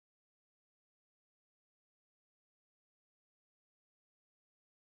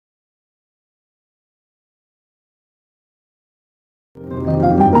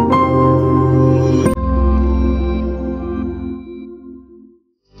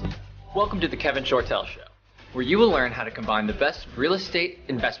Welcome to the Kevin Shortle Show, where you will learn how to combine the best real estate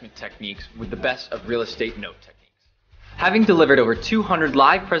investment techniques with the best of real estate note techniques. Having delivered over 200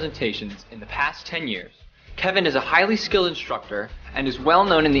 live presentations in the past 10 years, Kevin is a highly skilled instructor and is well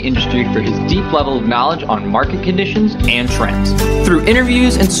known in the industry for his deep level of knowledge on market conditions and trends. Through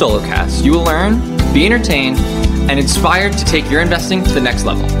interviews and solocasts, you will learn, be entertained, and inspired to take your investing to the next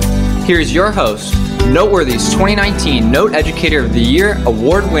level. Here is your host, Noteworthy's 2019 Note Educator of the Year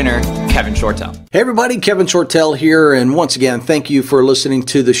award winner, Kevin Shortle. Hey everybody, Kevin Shortle here, and once again, thank you for listening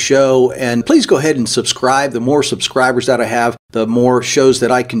to the show, and please go ahead and subscribe. The more subscribers that I have, the more shows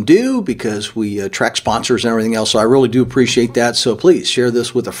that I can do because we attract sponsors and everything else, so I really do appreciate that. So please share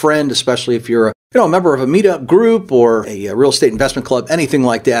this with a friend, especially if you're a member of a meetup group or a real estate investment club, anything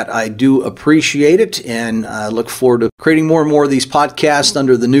like that. I do appreciate it, and I look forward to creating more and more of these podcasts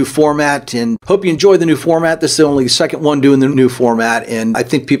under the new format, and hope you enjoy the new format. This is the only second one doing the new format, and I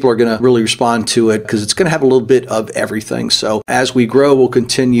think people are going to really respond to it because it's going to have a little bit of everything. So as we grow, we'll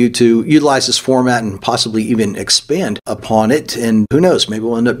continue to utilize this format and possibly even expand upon it. And who knows, maybe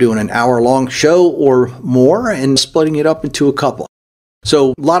we'll end up doing an hour-long show or more and splitting it up into a couple.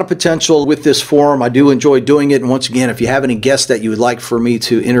 So a lot of potential with this forum. I do enjoy doing it. And once again, if you have any guests that you would like for me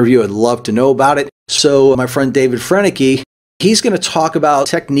to interview, I'd love to know about it. So my friend David Franecki, he's going to talk about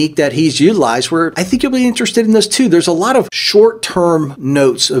a technique that he's utilized where I think you'll be interested in this too. There's a lot of short-term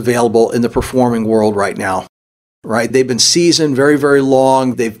notes available in the performing world right now, right? They've been seasoned very, very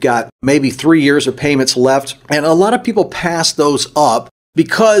long. They've got maybe 3 years of payments left. And a lot of people pass those up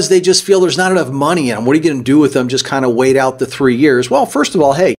because they just feel there's not enough money in them. What are you going to do with them? Just kind of wait out the 3 years. Well, first of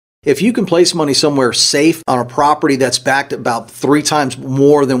all, hey, if you can place money somewhere safe on a property that's backed about 3 times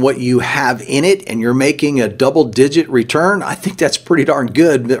more than what you have in it, and you're making a double-digit return, I think that's pretty darn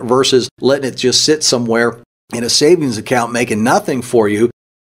good versus letting it just sit somewhere in a savings account making nothing for you.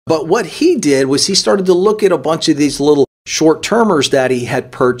 But what he did was he started to look at a bunch of these little short-termers that he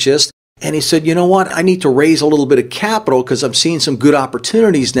had purchased, and he said, you know what, I need to raise a little bit of capital because I'm seeing some good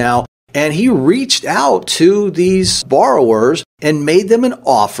opportunities now. And he reached out to these borrowers and made them an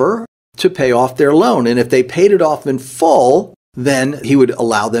offer to pay off their loan. And if they paid it off in full, then he would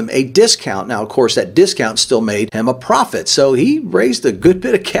allow them a discount. Now, of course, that discount still made him a profit. So he raised a good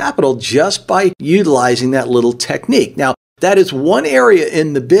bit of capital just by utilizing that little technique. Now, that is one area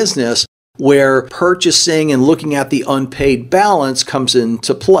in the business where purchasing and looking at the unpaid balance comes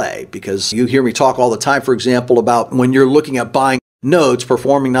into play, because you hear me talk all the time, for example, about when you're looking at buying notes,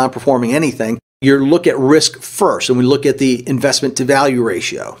 performing, non-performing, anything, you look at risk first, and we look at the investment to value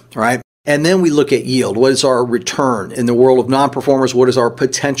ratio, right? And then we look at yield. What is our return? In the world of non-performers, what is our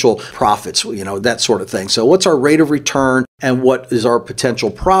potential profits? That sort of thing. So what's our rate of return and what is our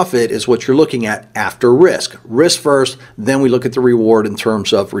potential profit is what you're looking at after risk. Risk first, then we look at the reward in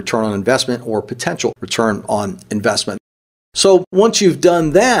terms of return on investment or potential return on investment. So once you've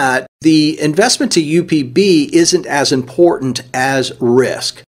done that, the investment to UPB isn't as important as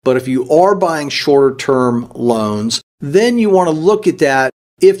risk. But if you are buying shorter term loans, then you want to look at that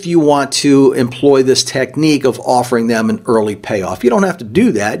if you want to employ this technique of offering them an early payoff. You don't have to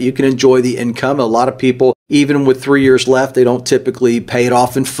do that. You can enjoy the income. A lot of people, even with 3 years left, they don't typically pay it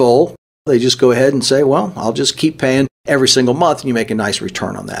off in full. They just go ahead and say, well, I'll just keep paying every single month, and you make a nice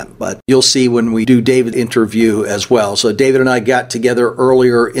return on that. But you'll see when we do David's interview as well. So David and I got together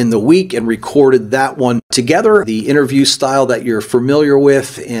earlier in the week and recorded that one together, the interview style that you're familiar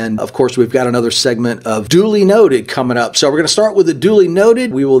with. And of course, we've got another segment of Duly Noted coming up. So we're going to start with the Duly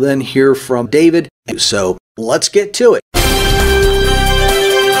Noted. We will then hear from David. So let's get to it.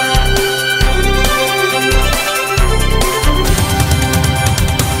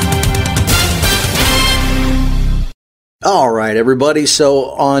 All right, everybody.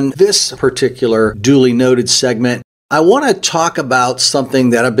 So on this particular Duly Noted segment, I want to talk about something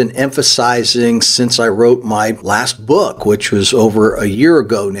that I've been emphasizing since I wrote my last book, which was over a year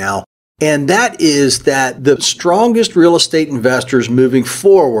ago now. And that is that the strongest real estate investors moving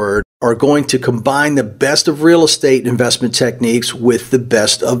forward are going to combine the best of real estate investment techniques with the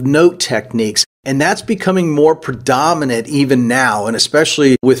best of note techniques. And that's becoming more predominant even now, and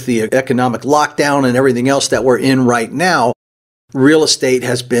especially with the economic lockdown and everything else that we're in right now. Real estate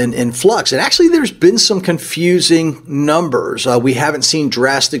has been in flux. And actually, there's been some confusing numbers. We haven't seen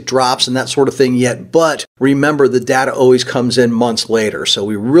drastic drops and that sort of thing yet. But remember, the data always comes in months later. So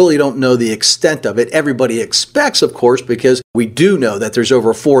we really don't know the extent of it. Everybody expects, of course, because we do know that there's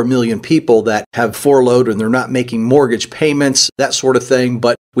over 4 million people that have furloughed and they're not making mortgage payments, that sort of thing.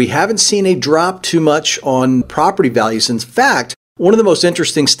 But we haven't seen a drop too much on property values. In fact, one of the most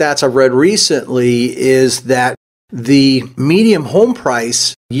interesting stats I've read recently is that the median home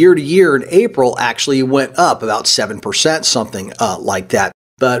price year to year in April actually went up about 7%, something like that.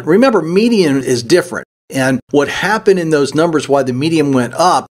 But remember, median is different. And what happened in those numbers, why the median went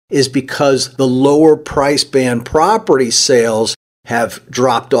up, is because the lower price band property sales have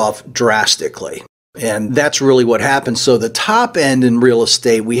dropped off drastically. And that's really what happened. So the top end in real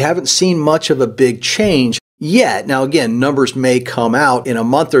estate, we haven't seen much of a big change yet. Now, again, numbers may come out in a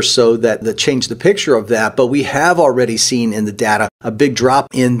month or so that change the picture of that, but we have already seen in the data a big drop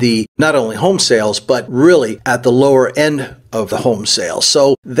in the not only home sales, but really at the lower end of the home sales.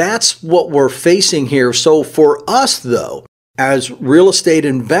 So that's what we're facing here. So for us, though, as real estate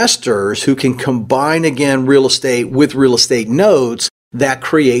investors who can combine, again, real estate with real estate notes, that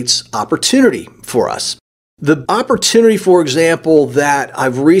creates opportunity for us. The opportunity, for example, that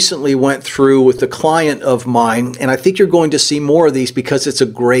I've recently went through with a client of mine, and I think you're going to see more of these because it's a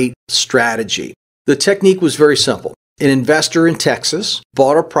great strategy. The technique was very simple. An investor in Texas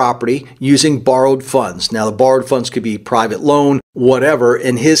bought a property using borrowed funds. Now, the borrowed funds could be private loan, whatever.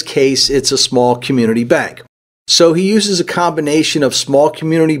 In his case, it's a small community bank. So he uses a combination of small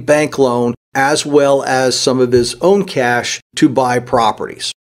community bank loan as well as some of his own cash to buy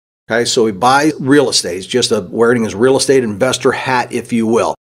properties. Okay, so he buys real estate. He's just wearing his real estate investor hat, if you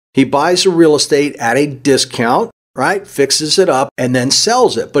will. He buys the real estate at a discount, right? Fixes it up and then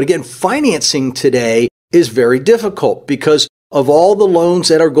sells it. But again, financing today is very difficult because of all the loans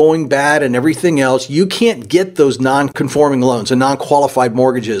that are going bad and everything else. You can't get those non-conforming loans and non-qualified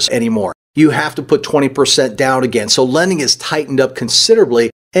mortgages anymore. You have to put 20% down again. So lending is tightened up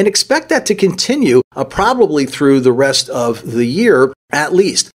considerably, and expect that to continue probably through the rest of the year at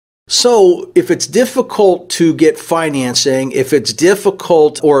least. So if it's difficult to get financing, if it's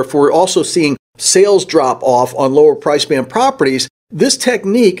difficult, or if we're also seeing sales drop off on lower price band properties, this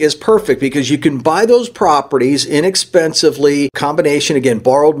technique is perfect because you can buy those properties inexpensively, combination, again,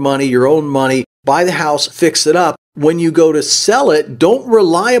 borrowed money, your own money, buy the house, fix it up. When you go to sell it, don't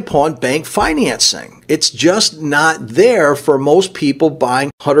rely upon bank financing. It's just not there for most people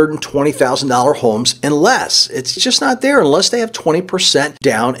buying $120,000 homes and less. It's just not there unless they have 20%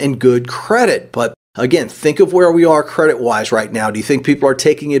 down and good credit. But again, think of where we are credit-wise right now. Do you think people are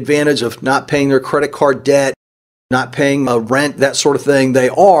taking advantage of not paying their credit card debt, not paying rent, that sort of thing? They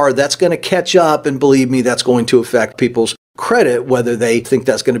are. That's going to catch up, and believe me, that's going to affect people's credit, whether they think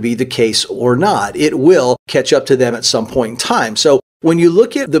that's going to be the case or not. It will catch up to them at some point in time. So when you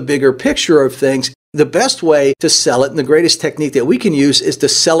look at the bigger picture of things, the best way to sell it and the greatest technique that we can use is to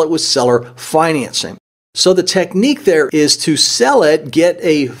sell it with seller financing. So the technique there is to sell it, get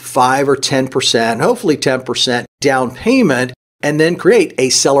a 5 or 10%, hopefully 10% down payment, and then create a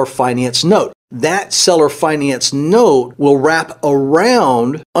seller finance note. That seller finance note will wrap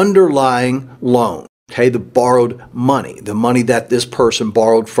around underlying loan. Okay, the borrowed money, the money that this person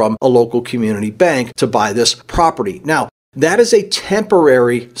borrowed from a local community bank to buy this property. Now, that is a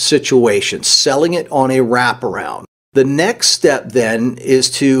temporary situation, selling it on a wraparound. The next step then is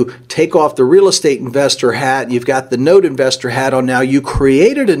to take off the real estate investor hat. You've got the note investor hat on now. You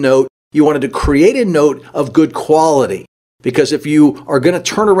created a note. You wanted to create a note of good quality because if you are going to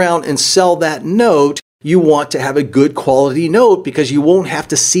turn around and sell that note, you want to have a good quality note because you won't have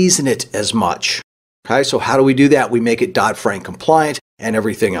to season it as much. Okay, so how do we do that? We make it Dodd-Frank compliant and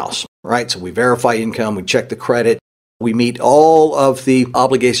everything else, right? So we verify income, we check the credit, we meet all of the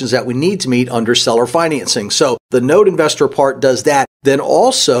obligations that we need to meet under seller financing. So the note investor part does that. Then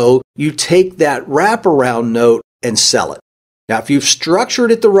also you take that wraparound note and sell it. Now, if you've structured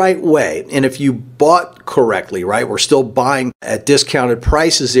it the right way, and if you bought correctly, right, we're still buying at discounted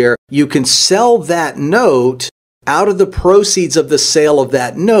prices there, you can sell that note. Out of the proceeds of the sale of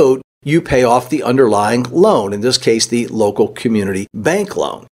that note, you pay off the underlying loan, in this case, the local community bank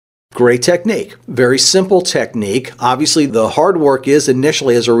loan. Great technique, very simple technique. Obviously, the hard work is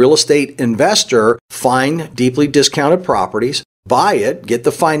initially as a real estate investor, find deeply discounted properties, buy it, get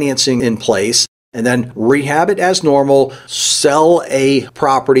the financing in place, and then rehab it as normal, sell a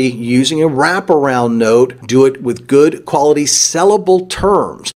property using a wraparound note, do it with good quality sellable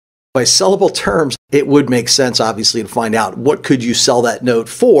terms. By sellable terms, it would make sense, obviously, to find out what could you sell that note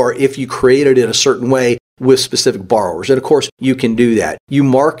for if you created it a certain way with specific borrowers. And of course, you can do that. You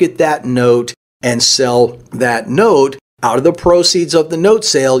market that note and sell that note. Out of the proceeds of the note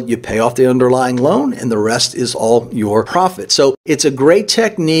sale, you pay off the underlying loan and the rest is all your profit. So it's a great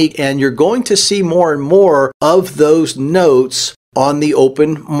technique and you're going to see more and more of those notes on the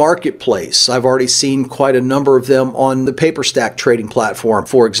open marketplace. I've already seen quite a number of them on the paper stack trading platform,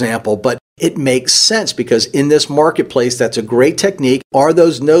 for example, but it makes sense because in this marketplace, that's a great technique. Are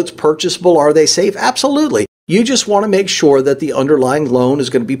those notes purchasable? Are they safe? Absolutely. You just want to make sure that the underlying loan is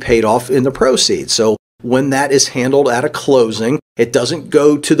going to be paid off in the proceeds. So when that is handled at a closing, it doesn't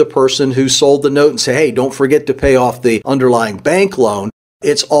go to the person who sold the note and say, hey, don't forget to pay off the underlying bank loan.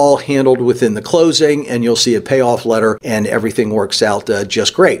 It's all handled within the closing, and you'll see a payoff letter, and everything works out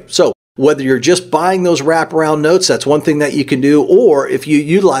just great. So whether you're just buying those wraparound notes, that's one thing that you can do, or if you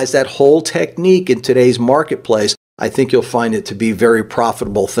utilize that whole technique in today's marketplace, I think you'll find it to be a very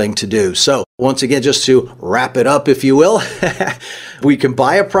profitable thing to do. So once again, just to wrap it up, if you will, we can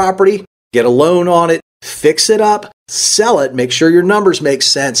buy a property, get a loan on it, fix it up, sell it, make sure your numbers make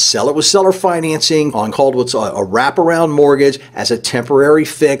sense, sell it with seller financing on called what's a wraparound mortgage as a temporary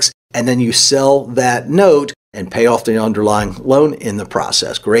fix, and then you sell that note and pay off the underlying loan in the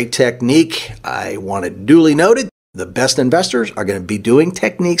process. Great technique. I want it duly noted. The best investors are going to be doing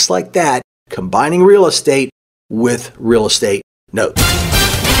techniques like that, combining real estate with real estate notes.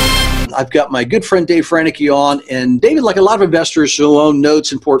 I've got my good friend Dave Franecki on, and David, like a lot of investors who own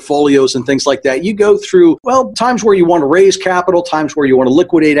notes and portfolios and things like that, you go through, well, times where you want to raise capital, times where you want to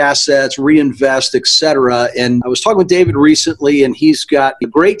liquidate assets, reinvest, etc. And I was talking with David recently, and he's got a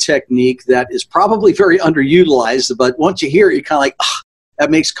great technique that is probably very underutilized, but once you hear it, you're kind of like, that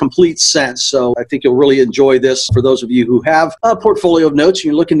makes complete sense. So I think you'll really enjoy this for those of you who have a portfolio of notes and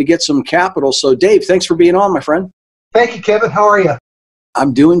you're looking to get some capital. So Dave, thanks for being on, my friend. Thank you, Kevin. How are you?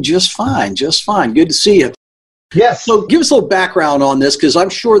 I'm doing just fine, just fine. Good to see you. Yes. So give us a little background on this, because I'm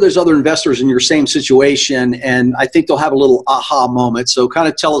sure there's other investors in your same situation, and I think they'll have a little aha moment. So kind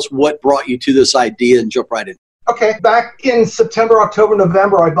of tell us what brought you to this idea and jump right in. Okay. Back in September, October,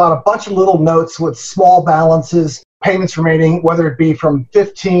 November, I bought a bunch of little notes with small balances, payments remaining, whether it be from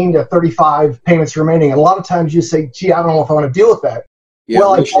 15 to 35 payments remaining. And a lot of times you say, gee, I don't know if I want to deal with that. Yeah,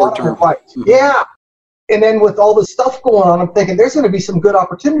 well, I bought them right. Yeah. And then with all this stuff going on, I'm thinking there's going to be some good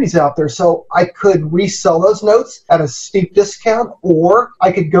opportunities out there. So I could resell those notes at a steep discount, or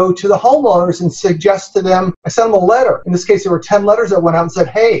I could go to the homeowners and suggest to them, I sent them a letter. In this case, there were 10 letters that went out and said,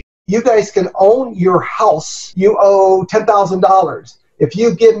 hey, you guys can own your house. You owe $10,000. If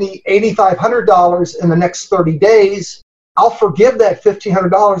you give me $8,500 in the next 30 days, I'll forgive that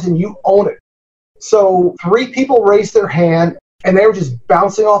 $1,500 and you own it. So 3 people raised their hand, and they were just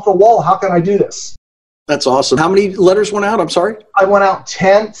bouncing off the wall. How can I do this? That's awesome. How many letters went out? I'm sorry? I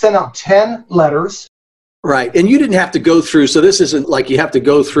sent out 10 letters. Right. And you didn't have to go through, so this isn't like you have to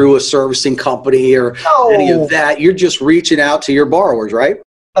go through a servicing company or any of that. You're just reaching out to your borrowers, right?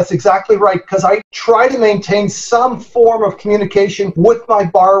 That's exactly right, because I try to maintain some form of communication with my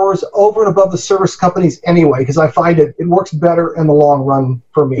borrowers over and above the service companies anyway, because I find it works better in the long run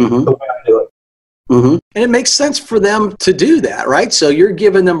for me, the way I do it. Mm-hmm. And it makes sense for them to do that, right? So you're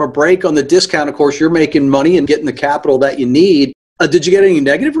giving them a break on the discount. Of course, you're making money and getting the capital that you need. Did you get any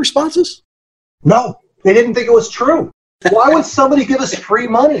negative responses? No, they didn't think it was true. Why would somebody give us free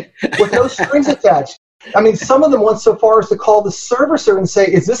money with no strings attached? I mean, some of them went so far as to call the servicer and say,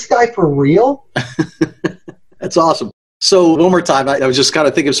 is this guy for real? That's awesome. So one more time, I was just kind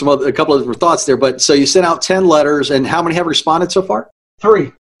of thinking of a couple of thoughts there. But so you sent out 10 letters, and how many have responded so far?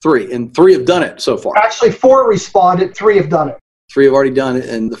 3. 3, and 3 have done it so far. Actually, 4 responded, 3 have done it. 3 have already done it,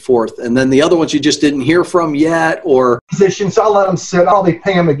 and the 4th. And then the other ones you just didn't hear from yet, or? Positions, I'll let them sit. I'll probably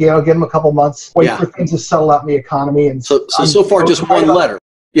pay them again. I'll give them a couple months, wait for things to settle out in the economy. And so far, just one letter.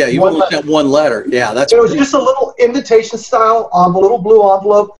 Yeah, you only sent one letter. Yeah, that's. It was just a little invitation style on the little blue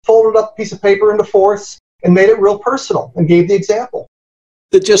envelope, folded up a piece of paper into fourths, and made it real personal, and gave the example.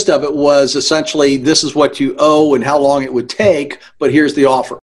 The gist of it was essentially, this is what you owe and how long it would take, but here's the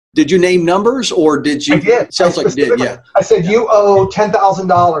offer. Did you name numbers, or did you? I did. Sounds like you did, yeah. I said, you owe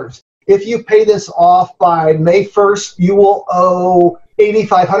 $10,000. If you pay this off by May 1st, you will owe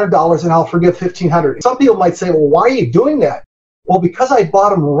 $8,500, and I'll forgive $1,500. Some people might say, well, why are you doing that? Well, because I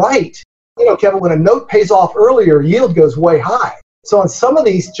bought them right. You know, Kevin, when a note pays off earlier, yield goes way high. So on some of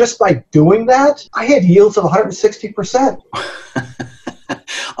these, just by doing that, I had yields of 160%.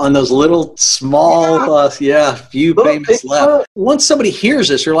 On those little small, few payments left. Once somebody hears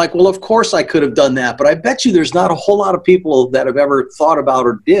this, you're like, well, of course I could have done that. But I bet you there's not a whole lot of people that have ever thought about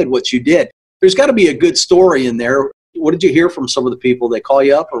or did what you did. There's got to be a good story in there. What did you hear from some of the people? They call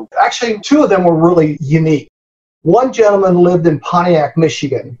you up? Or? Actually, 2 of them were really unique. One gentleman lived in Pontiac,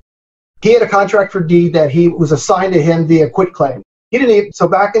 Michigan. He had a contract for deed that he was assigned to him via quitclaim. He didn't even, so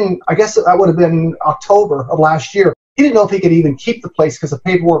back in, I guess that would have been October of last year, he didn't know if he could even keep the place because the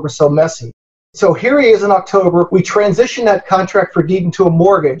paperwork was so messy. So here he is in October. We transitioned that contract for deed into a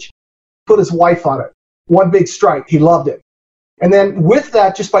mortgage, put his wife on it. One big strike. He loved it. And then with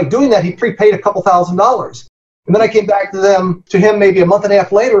that, just by doing that, he prepaid a couple $1,000s. And then I came back to him maybe a month and a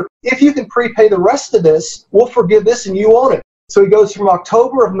half later. If you can prepay the rest of this, we'll forgive this and you own it. So he goes from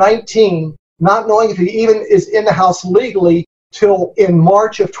October of 19, not knowing if he even is in the house legally, till in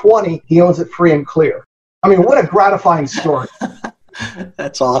March of 20, he owns it free and clear. I mean, what a gratifying story.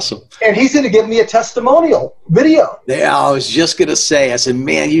 That's awesome. And he's going to give me a testimonial video. Yeah, I was just going to say, I said,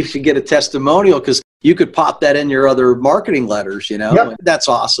 man, you should get a testimonial because you could pop that in your other marketing letters, you know? Yep. That's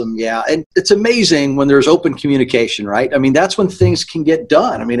awesome. Yeah. And it's amazing when there's open communication, right? I mean, that's when things can get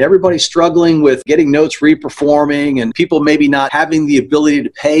done. I mean, everybody's struggling with getting notes reperforming and people maybe not having the ability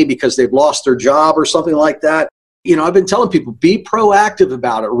to pay because they've lost their job or something like that. You know, I've been telling people, be proactive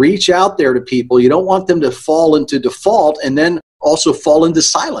about it. Reach out there to people. You don't want them to fall into default and then also fall into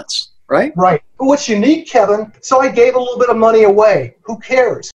silence, right? Right. But what's unique, Kevin, so I gave a little bit of money away. Who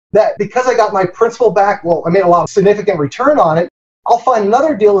cares? That because I got my principal back, well, I made a lot of significant return on it, I'll find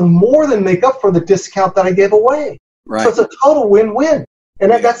another deal and more than make up for the discount that I gave away. Right. So it's a total win-win.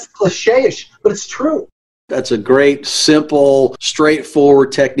 And that's cliche-ish, but it's true. That's a great, simple,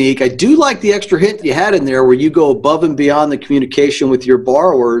 straightforward technique. I do like the extra hint you had in there where you go above and beyond the communication with your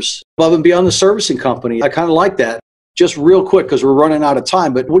borrowers, above and beyond the servicing company. I kind of like that. Just real quick, because we're running out of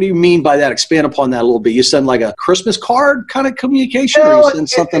time, but what do you mean by that? Expand upon that a little bit. You send like a Christmas card kind of communication, or you send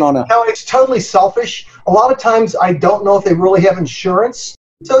something on a... No, it's totally selfish. A lot of times I don't know if they really have insurance,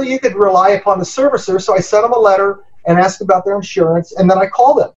 so you could rely upon the servicer. So I send them a letter and ask about their insurance, and then I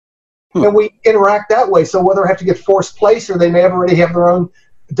call them. And we interact that way. So whether I have to get forced place or they may already have their own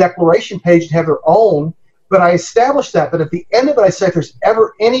declaration page and have their own, but I establish that. But at the end of it, I say, if there's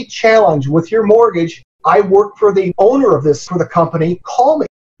ever any challenge with your mortgage, I work for the owner of this, for the company, call me.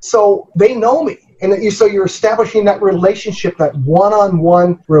 So they know me. And so you're establishing that relationship, that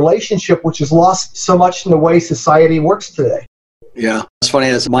one-on-one relationship, which is lost so much in the way society works today. Yeah. It's funny,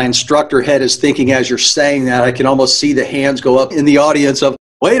 as my instructor head is thinking as you're saying that, I can almost see the hands go up in the audience of,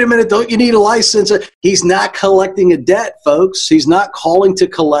 wait a minute, don't you need a license? He's not collecting a debt, folks. He's not calling to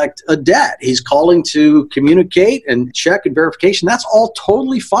collect a debt. He's calling to communicate and check and verification. That's all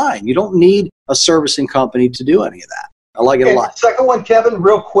totally fine. You don't need a servicing company to do any of that. I like it a lot. The second one, Kevin,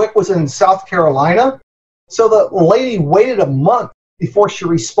 real quick, was in South Carolina. So the lady waited a month before she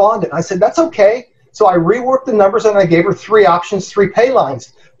responded. I said, that's okay. So I reworked the numbers and I gave her 3 options, 3 pay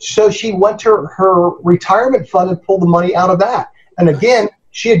lines. So she went to her retirement fund and pulled the money out of that. And again,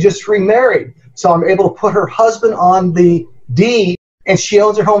 she had just remarried. So I'm able to put her husband on the deed and she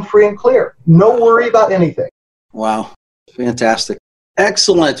owns her home free and clear. No worry about anything. Wow. Fantastic.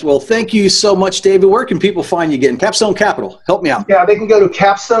 Excellent. Well, thank you so much, David. Where can people find you again? Capstone Capital. Help me out. Yeah, they can go to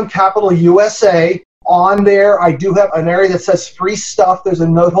Capstone Capital USA. On there, I do have an area that says free stuff. There's a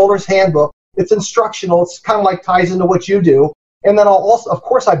note holder's handbook. It's instructional. It's kind of like ties into what you do. And then I'll also, of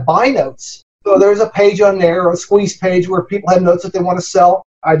course, I buy notes. So there's a page on there, a squeeze page where people have notes that they want to sell.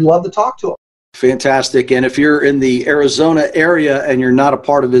 I'd love to talk to them. Fantastic. And if you're in the Arizona area and you're not a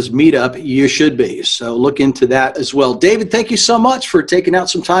part of his meetup, you should be. So look into that as well. David, thank you so much for taking out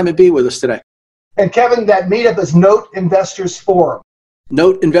some time and being with us today. And Kevin, that meetup is Note Investors Forum.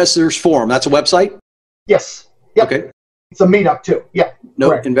 Note Investors Forum. That's a website? Yes. Yep. Okay. It's a meetup too. Yeah.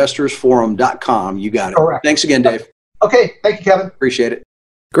 NoteInvestorsForum.com. You got it. Correct. Thanks again, Dave. Okay. Thank you, Kevin. Appreciate it.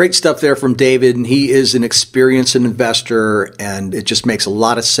 Great stuff there from David, and he is an experienced investor, and it just makes a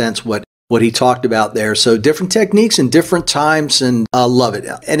lot of sense what he talked about there. So different techniques and different times, and I love it.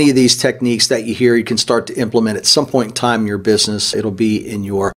 Any of these techniques that you hear, you can start to implement at some point in time in your business. It'll be in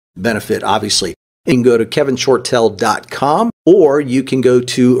your benefit, obviously. You can go to kevinshortel.com, or you can go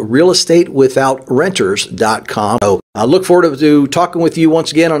to realestatewithoutrenters.com. So I look forward to talking with you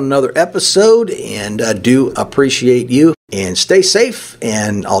once again on another episode, and I do appreciate you, and stay safe,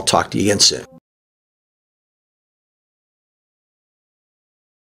 and I'll talk to you again soon.